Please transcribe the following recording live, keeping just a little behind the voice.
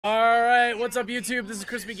what's up YouTube? This is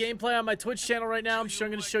ChrispyGameplay on my Twitch channel right now. I'm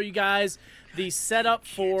going to show you guys the setup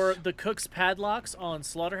for the cook's padlocks on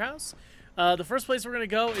Slaughterhouse. The first place we're going to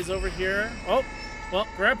go is over here. Oh, well,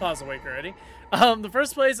 Grandpa's awake already. The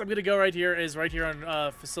first place I'm going to go right here is right here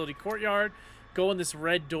on Facility Courtyard. Go in this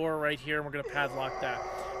red door right here, and we're going to padlock that.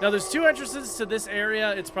 Now, there's two entrances to this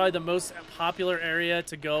area. It's probably the most popular area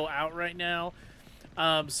to go out right now.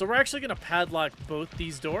 So we're actually going to padlock both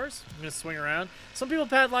these doors. I'm going to swing around. Some people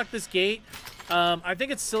padlock this gate. I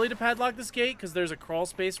think it's silly to padlock this gate because there's a crawl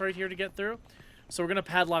space right here to get through. So we're going to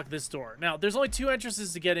padlock this door. Now, there's only two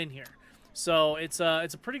entrances to get in here. So it's a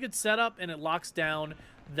pretty good setup, and it locks down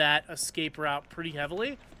that escape route pretty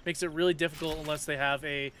heavily. Makes it really difficult unless they have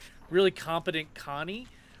a really competent Connie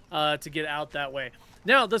to get out that way.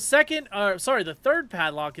 Now, the third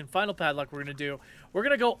padlock and final padlock we're going to do, we're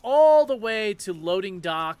going to go all the way to loading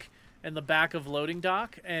dock and the back of loading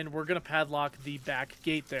dock, and we're going to padlock the back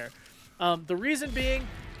gate there. The reason being,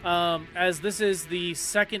 as this is the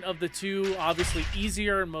second of the two, obviously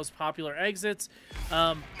easier and most popular exits,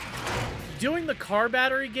 doing the car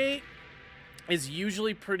battery gate is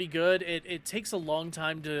usually pretty good. It takes a long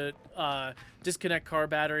time to disconnect car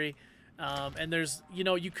battery. And there's,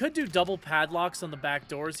 you could do double padlocks on the back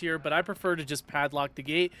doors here, but I prefer to just padlock the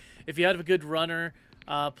gate. If you have a good runner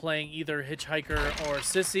playing either Hitchhiker or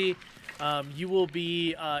Sissy, you will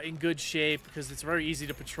be in good shape because it's very easy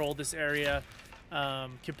to patrol this area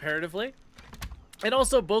comparatively. And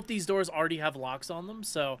also, both these doors already have locks on them,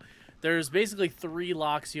 so there's basically 3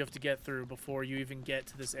 locks you have to get through before you even get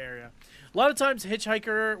to this area. A lot of times,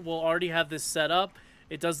 Hitchhiker will already have this set up.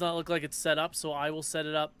 It does not look like it's set up, so I will set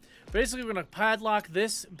it up. Basically, we're going to padlock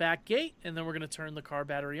this back gate, and then we're going to turn the car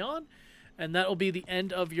battery on. And that will be the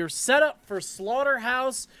end of your setup for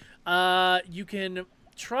Slaughterhouse. You can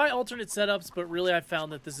try alternate setups, but really I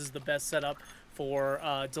found that this is the best setup for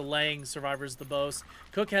delaying survivors the most.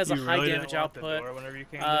 Cook has a high damage output,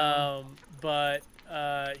 but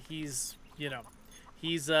he's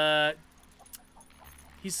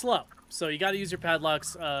slow. So you got to use your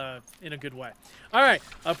padlocks in a good way. All right.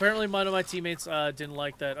 Apparently, one of my teammates didn't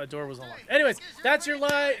like that a door was unlocked. Anyways, that's your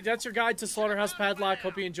guide to Slaughterhouse Padlock.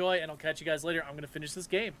 Hope you enjoy, and I'll catch you guys later. I'm gonna finish this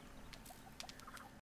game.